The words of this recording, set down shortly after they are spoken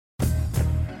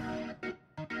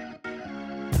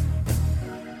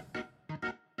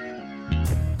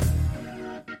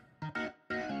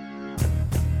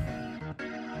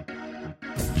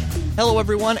Hello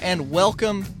everyone, and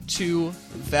welcome to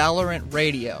Valorant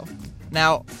Radio.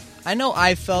 Now, I know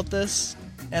I felt this,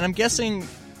 and I'm guessing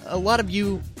a lot of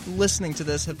you listening to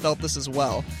this have felt this as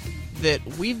well, that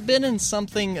we've been in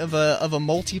something of a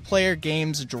multiplayer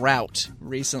games drought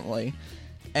recently.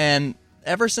 And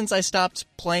ever since I stopped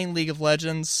playing League of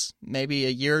Legends, maybe a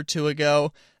year or two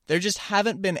ago, there just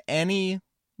haven't been any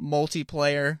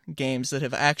multiplayer games that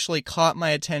have actually caught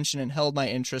my attention and held my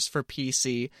interest for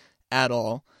PC at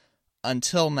all.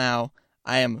 Until now,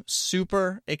 I am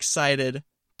super excited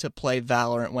to play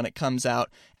Valorant when it comes out.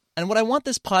 And what I want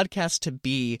this podcast to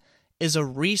be is a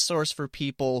resource for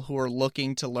people who are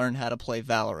looking to learn how to play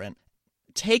Valorant.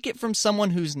 Take it from someone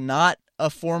who's not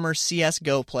a former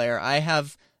CSGO player. I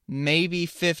have maybe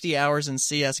 50 hours in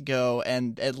CSGO,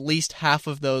 and at least half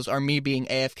of those are me being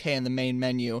AFK in the main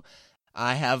menu.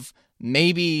 I have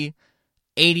maybe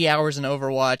 80 hours in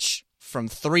Overwatch from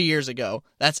 3 years ago.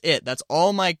 That's it. That's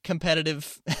all my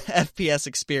competitive FPS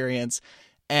experience.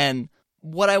 And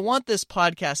what I want this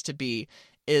podcast to be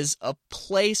is a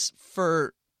place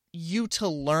for you to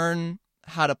learn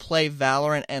how to play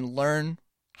Valorant and learn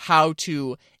how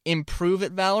to improve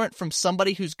at Valorant from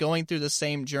somebody who's going through the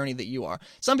same journey that you are.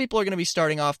 Some people are going to be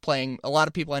starting off playing, a lot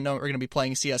of people I know are going to be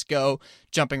playing CSGO,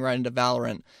 jumping right into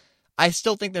Valorant. I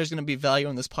still think there's going to be value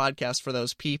in this podcast for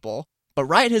those people. But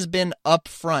Riot has been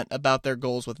upfront about their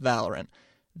goals with Valorant.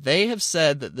 They have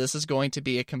said that this is going to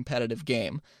be a competitive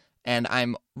game, and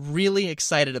I'm really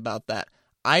excited about that.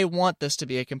 I want this to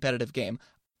be a competitive game.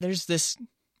 There's this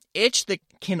itch that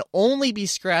can only be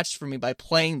scratched for me by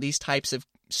playing these types of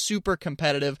super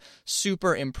competitive,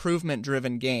 super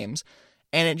improvement-driven games,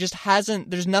 and it just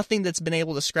hasn't, there's nothing that's been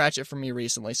able to scratch it for me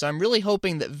recently. So I'm really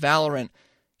hoping that Valorant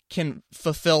can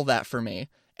fulfill that for me.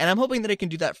 And I'm hoping that it can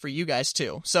do that for you guys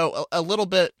too. So a little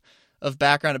bit of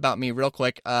background about me real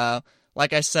quick.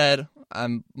 Like I said,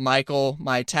 I'm Michael.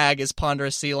 My tag is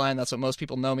Ponderous Sea Lion. That's what most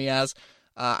people know me as.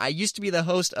 I used to be the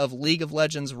host of League of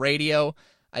Legends Radio.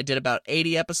 I did about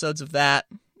 80 episodes of that.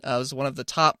 I was one of the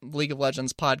top League of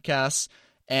Legends podcasts.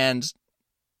 And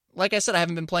like I said, I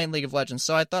haven't been playing League of Legends,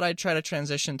 so I thought I'd try to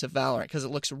transition to Valorant because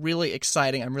it looks really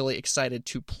exciting. I'm really excited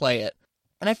to play it.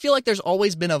 And I feel like there's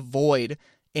always been a void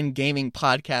in gaming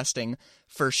podcasting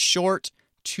for short,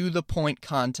 to-the-point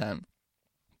content.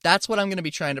 That's what I'm going to be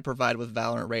trying to provide with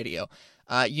Valorant Radio.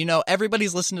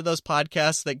 Everybody's listened to those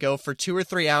podcasts that go for 2 or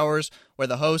 3 hours where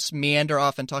the hosts meander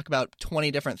off and talk about 20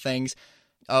 different things.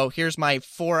 Oh, here's my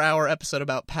 4-hour episode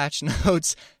about patch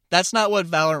notes. That's not what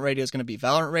Valorant Radio is going to be.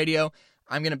 Valorant Radio,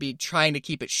 I'm going to be trying to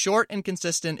keep it short and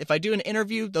consistent. If I do an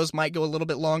interview, those might go a little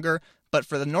bit longer. But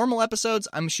for the normal episodes,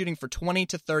 I'm shooting for 20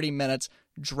 to 30 minutes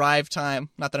drive time.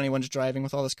 Not that anyone's driving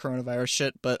with all this coronavirus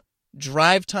shit, but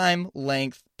drive time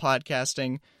length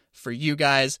podcasting for you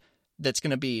guys that's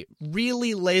going to be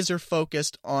really laser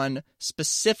focused on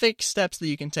specific steps that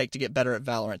you can take to get better at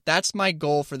Valorant. That's my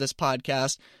goal for this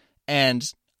podcast,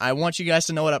 and I want you guys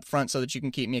to know it up front so that you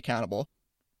can keep me accountable.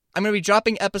 I'm going to be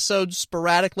dropping episodes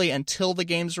sporadically until the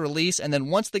game's release, and then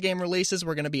once the game releases,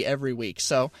 we're going to be every week.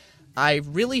 So I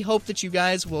really hope that you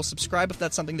guys will subscribe if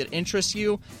that's something that interests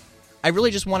you. I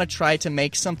really just want to try to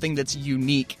make something that's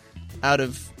unique out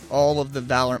of all of the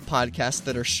Valorant podcasts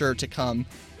that are sure to come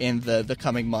in the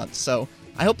coming months. So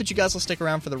I hope that you guys will stick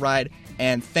around for the ride,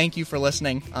 and thank you for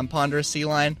listening. I'm Ponderous Sea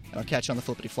Lion, and I'll catch you on the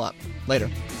flippity flop. Later.